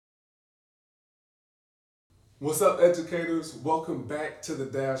What's up, educators? Welcome back to the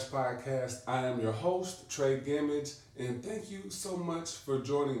Dash Podcast. I am your host, Trey Gamage, and thank you so much for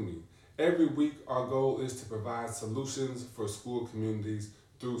joining me. Every week, our goal is to provide solutions for school communities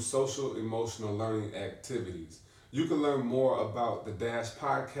through social emotional learning activities. You can learn more about the Dash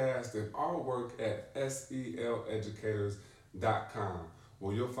Podcast and our work at seleducators.com,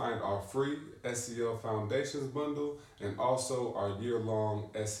 where you'll find our free SEL Foundations bundle and also our year-long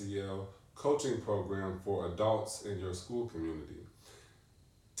SEL coaching program for adults in your school community.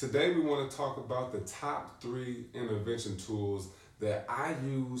 Today we want to talk about the top 3 intervention tools that I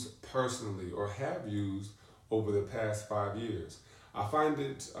use personally or have used over the past 5 years. I find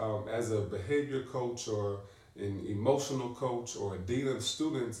it as a behavior coach or an emotional coach or a dean of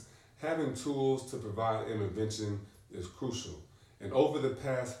students, having tools to provide intervention is crucial. And over the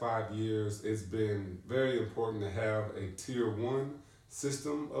past 5 years, it's been very important to have a tier 1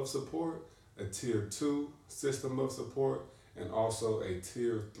 system of support, a tier 2 system of support, and also a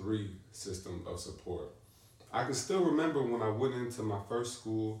tier 3 system of support. I can still remember when I went into my first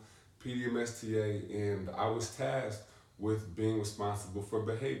school, PDMSTA, and I was tasked with being responsible for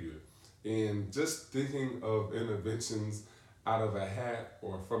behavior. And just thinking of interventions out of a hat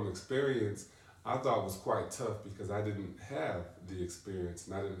or from experience, I thought was quite tough because I didn't have the experience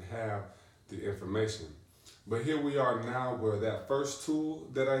and I didn't have the information. But here we are now where that first tool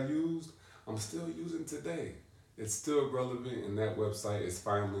that I used, I'm still using today. It's still relevant and that website is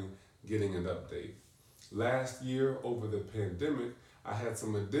finally getting an update. Last year over the pandemic, I had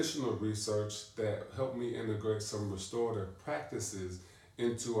some additional research that helped me integrate some restorative practices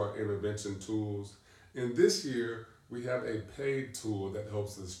into our intervention tools. And this year, we have a paid tool that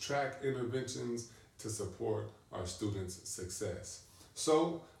helps us track interventions to support our students' success.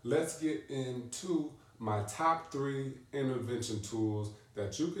 So let's get into my top 3 intervention tools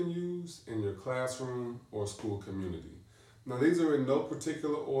that you can use in your classroom or school community. Now, these are in no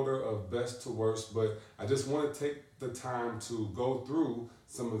particular order of best to worst, but I just want to take the time to go through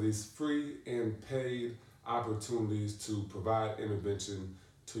some of these free and paid opportunities to provide intervention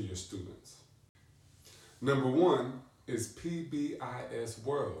to your students. Number 1 is PBIS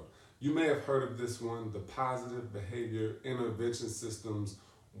World. You may have heard of this one, the Positive Behavior Intervention Systems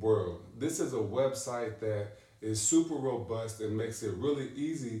World. This is a website that is super robust and makes it really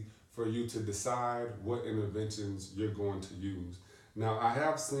easy for you to decide what interventions you're going to use. Now, I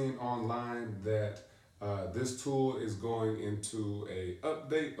have seen online that this tool is going into a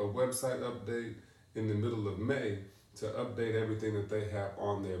website update in the middle of May to update everything that they have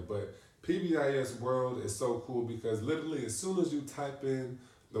on there. But PBIS World is so cool because literally as soon as you type in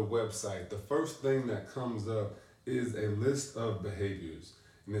the website, the first thing that comes up is a list of behaviors.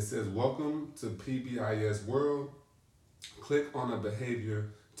 And it says, welcome to PBIS World. Click on a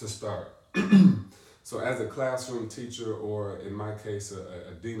behavior to start. So as a classroom teacher, or in my case,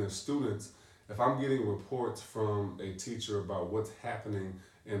 a dean of students, if I'm getting reports from a teacher about what's happening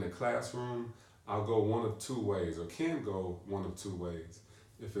in the classroom, I'll go one of 2 ways, or can go one of 2 ways.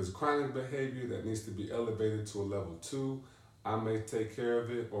 If it's chronic behavior that needs to be elevated to a level 2, I may take care of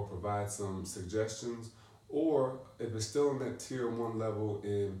it or provide some suggestions. Or if it's still in that tier 1 level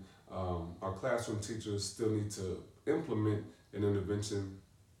and our classroom teachers still need to implement an intervention,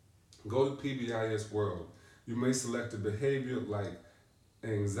 go to PBIS World. You may select a behavior like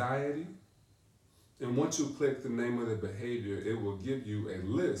anxiety, and once you click the name of the behavior, it will give you a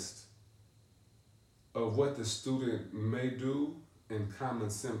list of what the student may do and common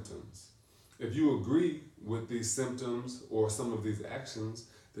symptoms. If you agree with these symptoms or some of these actions,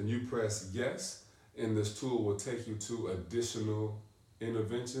 then you press yes, and this tool will take you to additional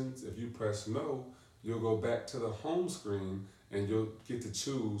interventions. If you press no, you'll go back to the home screen and you'll get to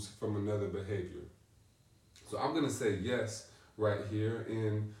choose from another behavior. So I'm going to say yes right here,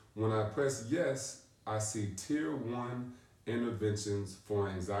 and when I press yes, I see tier 1 interventions for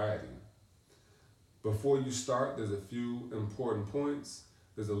anxiety. Before you start, there's a few important points.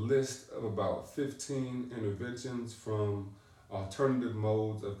 There's a list of about 15 interventions, from alternative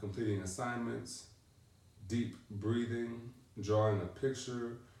modes of completing assignments, deep breathing, drawing a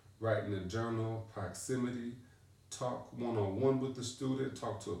picture, writing a journal, proximity, talk one-on-one with the student,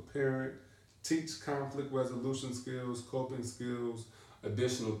 talk to a parent, teach conflict resolution skills, coping skills,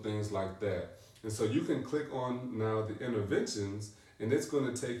 additional things like that. And so you can click on now the interventions, and it's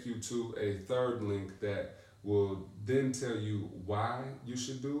going to take you to a third link that will then tell you why you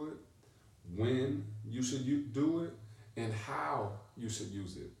should do it, when you should do it, and how you should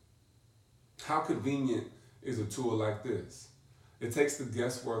use it. How convenient is a tool like this? It takes the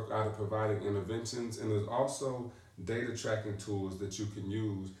guesswork out of providing interventions, and there's also data tracking tools that you can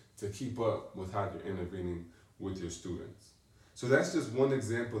use to keep up with how you're intervening with your students. So that's just one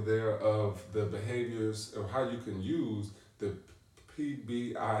example there of the behaviors or how you can use the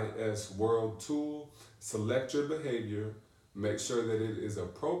PBIS World tool. Select your behavior, make sure that it is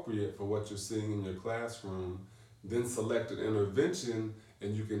appropriate for what you're seeing in your classroom, then select an intervention,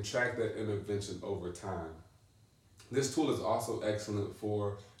 and you can track that intervention over time. This tool is also excellent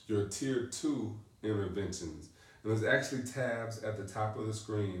for your Tier 2 interventions. And there's actually tabs at the top of the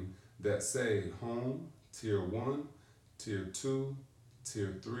screen that say Home, Tier 1, Tier 2,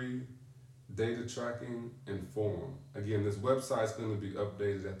 Tier 3, Data Tracking, and Forum. Again, this website is going to be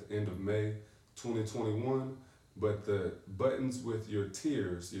updated at the end of May 2021, but the buttons with your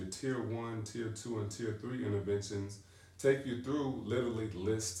tiers, your Tier 1, Tier 2, and Tier 3 interventions take you through literally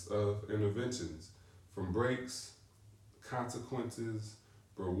lists of interventions from breaks, consequences,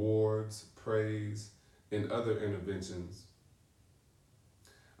 rewards, praise, and other interventions.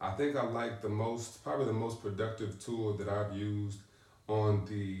 I think I like probably the most productive tool that I've used on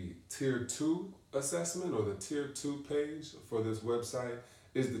the Tier 2 assessment or the Tier 2 page for this website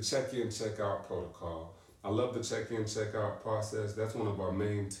is the check-in, check-out protocol. I love the check-in, check-out process. That's one of our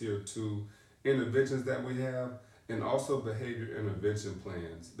main Tier 2 interventions that we have, and also behavior intervention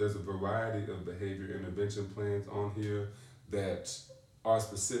plans. There's a variety of behavior intervention plans on here that are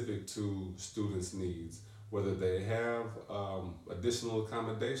specific to students' needs, whether they have additional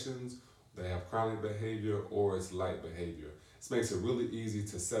accommodations, they have chronic behavior, or it's light behavior. This makes it really easy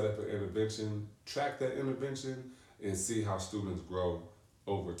to set up an intervention, track that intervention, and see how students grow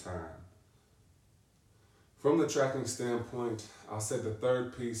over time. From the tracking standpoint, I'll say the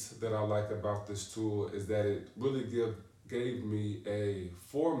third piece that I like about this tool is that it really gave me a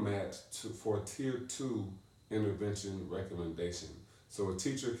format for a Tier 2 intervention recommendation. So a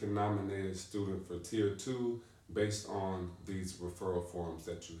teacher can nominate a student for Tier 2 based on these referral forms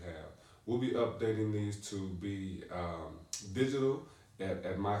that you have. We'll be updating these to be digital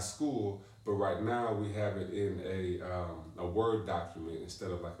at my school, but right now we have it in a Word document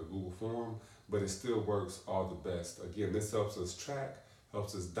instead of like a Google form, but it still works all the best. Again, this helps us track,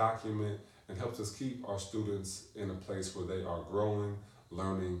 helps us document, and helps us keep our students in a place where they are growing,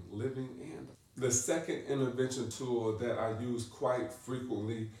 learning, living, and the second intervention tool that I use quite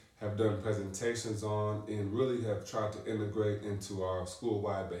frequently, have done presentations on, and really have tried to integrate into our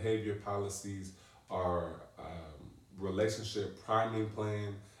school-wide behavior policies, our relationship priming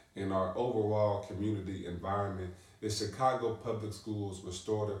plan, and our overall community environment is Chicago Public Schools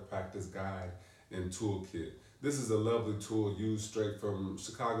Restorative Practice Guide and Toolkit. This is a lovely tool used straight from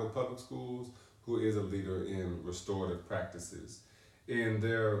Chicago Public Schools, who is a leader in restorative practices. And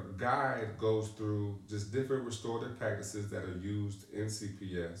their guide goes through just different restorative practices that are used in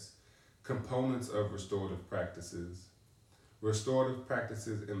CPS, components of restorative practices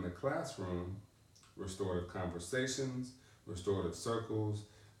in the classroom, restorative conversations, restorative circles,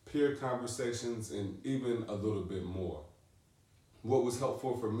 peer conversations, and even a little bit more. What was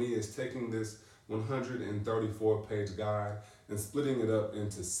helpful for me is taking this 134-page guide and splitting it up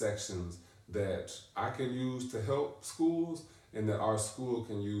into sections that I can use to help schools and that our school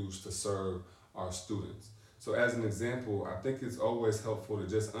can use to serve our students. So as an example, I think it's always helpful to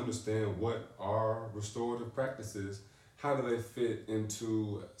just understand what are restorative practices, how do they fit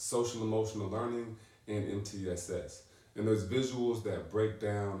into social emotional learning and MTSS. And there's visuals that break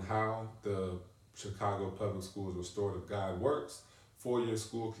down how the Chicago Public Schools Restorative Guide works for your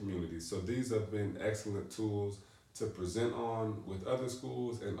school community. So these have been excellent tools to present on with other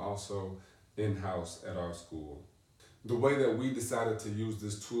schools and also in-house at our school. The way that we decided to use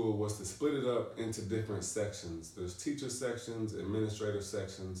this tool was to split it up into different sections. There's teacher sections, administrator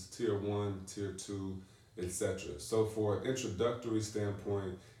sections, Tier 1, Tier 2, etc. So for an introductory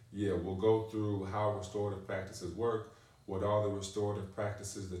standpoint, we'll go through how restorative practices work, what are the restorative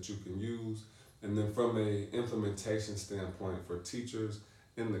practices that you can use, and then from an implementation standpoint for teachers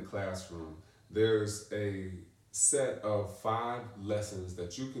in the classroom, there's a set of 5 lessons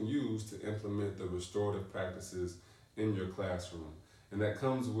that you can use to implement the restorative practices in your classroom. And that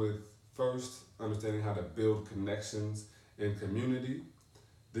comes with first understanding how to build connections in community.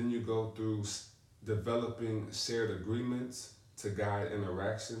 Then you go through developing shared agreements to guide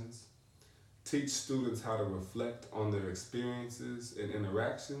interactions. Teach students how to reflect on their experiences and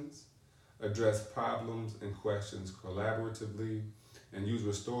interactions. Address problems and questions collaboratively, and use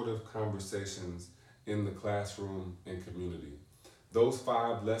restorative conversations in the classroom and community. Those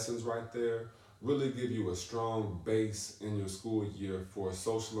 5 lessons right there really give you a strong base in your school year for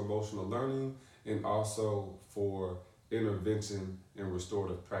social emotional learning and also for intervention and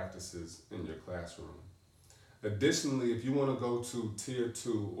restorative practices in your classroom. Additionally, if you want to go to tier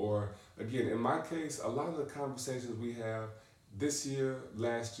two, or again, in my case, a lot of the conversations we have this year,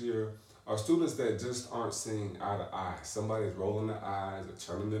 last year, are students that just aren't seeing eye to eye. Somebody's rolling their eyes or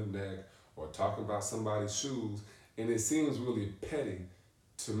turning their neck or talking about somebody's shoes, and it seems really petty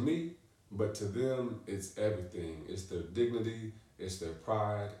to me, but to them, it's everything. It's their dignity, it's their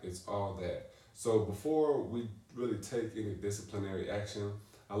pride, it's all that. So before we really take any disciplinary action,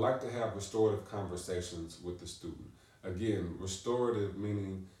 I like to have restorative conversations with the student. Again, restorative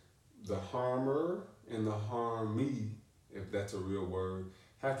meaning the harmer and the harmee, if that's a real word,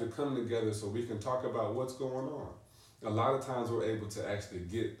 have to come together so we can talk about what's going on. A lot of times we're able to actually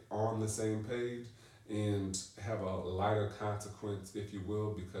get on the same page and have a lighter consequence, if you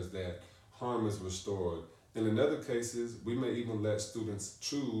will, because that harm is restored. And in other cases, we may even let students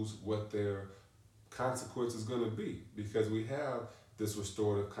choose what their consequence is going to be, because we have this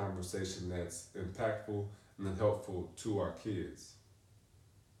restorative conversation that's impactful and helpful to our kids.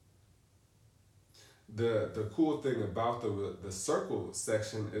 The cool thing about the circle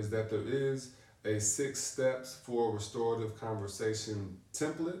section is that there is a 6 steps for restorative conversation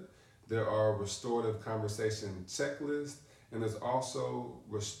template. There are restorative conversation checklists, and there's also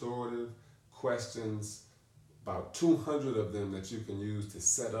restorative questions, about 200 of them that you can use to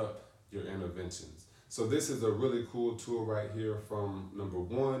set up your interventions. So this is a really cool tool right here from number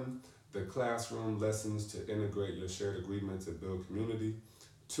 1, the classroom lessons to integrate your shared agreements and build community.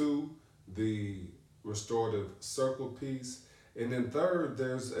 2, the restorative circle piece. And then 3rd,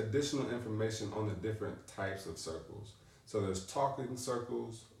 there's additional information on the different types of circles. So there's talking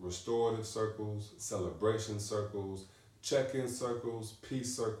circles, restorative circles, celebration circles, check-in circles,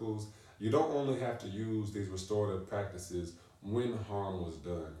 peace circles. You don't only have to use these restorative practices when harm was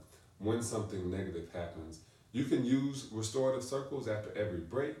done, when something negative happens. You can use restorative circles after every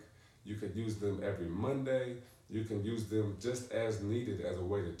break. You can use them every Monday. You can use them just as needed as a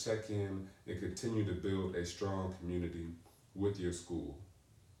way to check in and continue to build a strong community with your school.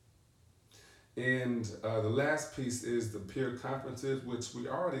 And the last piece is the peer conferences, which we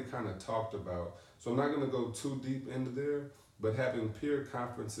already kind of talked about. So I'm not going to go too deep into there, but having peer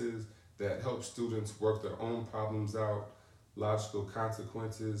conferences that help students work their own problems out, logical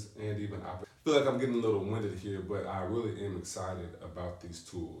consequences, and even I feel like I'm getting a little winded here, but I really am excited about these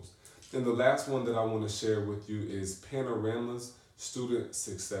tools. And the last one that I want to share with you is Panorama's Student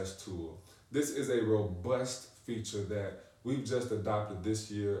Success Tool. This is a robust feature that we've just adopted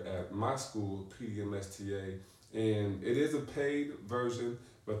this year at my school, PDMSTA, and it is a paid version,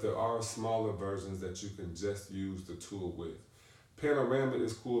 but there are smaller versions that you can just use the tool with. Panorama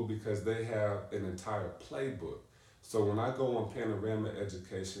is cool because they have an entire playbook. So when I go on Panorama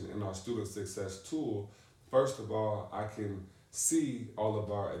Education in our Student Success Tool, first of all, I can see all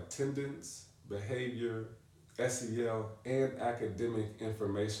of our attendance, behavior, SEL, and academic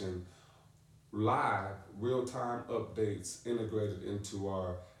information live, real-time updates integrated into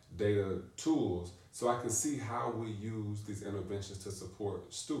our data tools, so I can see how we use these interventions to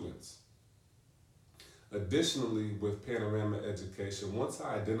support students. Additionally, with Panorama Education, once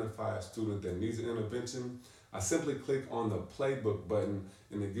I identify a student that needs an intervention, I simply click on the playbook button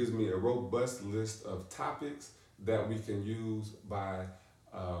and it gives me a robust list of topics that we can use by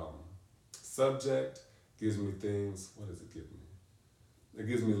subject. Gives me things, what does it give me? It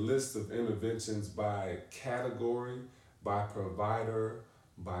gives me lists of interventions by category, by provider,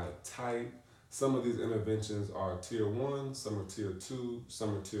 by type. Some of these interventions are tier 1, some are tier 2,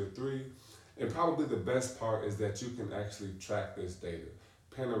 some are tier 3. And probably the best part is that you can actually track this data.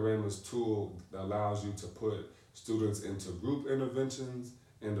 Panorama's tool allows you to put students into group interventions,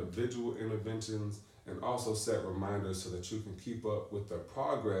 individual interventions, and also set reminders so that you can keep up with the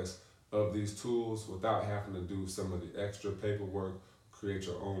progress of these tools without having to do some of the extra paperwork, create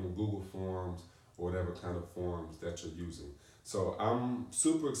your own Google Forms or whatever kind of forms that you're using. So I'm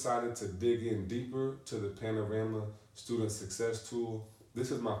super excited to dig in deeper to the Panorama Student Success Tool. This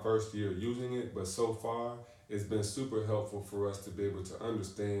is my first year using it, but so far it's been super helpful for us to be able to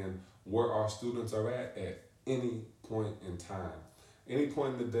understand where our students are at any point in time. Any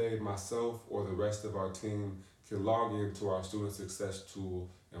point in the day, myself or the rest of our team can log into our Student Success Tool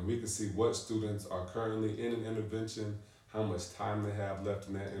and we can see what students are currently in an intervention, how much time they have left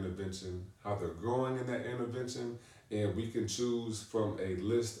in that intervention, how they're growing in that intervention, and we can choose from a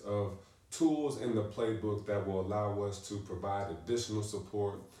list of tools in the playbook that will allow us to provide additional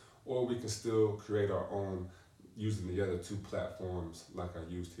support, or we can still create our own using the other 2 platforms like I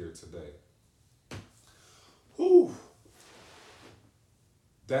used here today. Whew.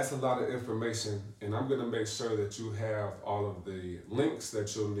 That's a lot of information, and I'm going to make sure that you have all of the links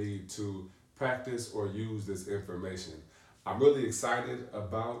that you'll need to practice or use this information. I'm really excited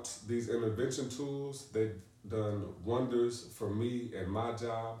about these intervention tools. They've done wonders for me and my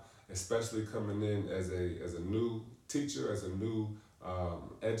job, especially coming in as a new teacher, as a new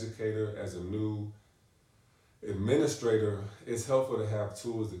educator, as a new administrator. It's helpful to have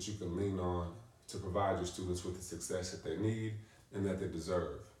tools that you can lean on to provide your students with the success that they need and that they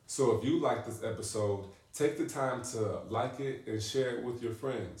deserve. So if you like this episode, take the time to like it and share it with your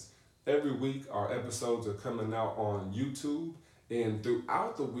friends. Every week, our episodes are coming out on YouTube, and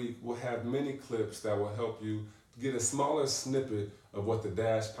throughout the week, we'll have many clips that will help you get a smaller snippet of what the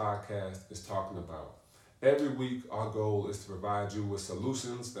Dash podcast is talking about. Every week, our goal is to provide you with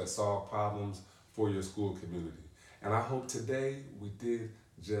solutions that solve problems for your school community. And I hope today we did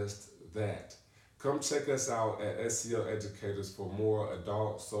just that. Come check us out at SEL Educators for more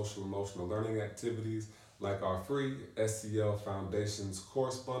adult social emotional learning activities like our free SEL Foundations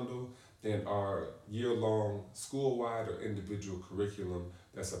course bundle and our year-long school-wide or individual curriculum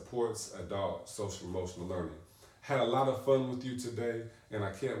that supports adult social emotional learning. Had a lot of fun with you today, and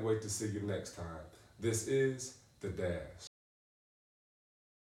I can't wait to see you next time. This is The Dash.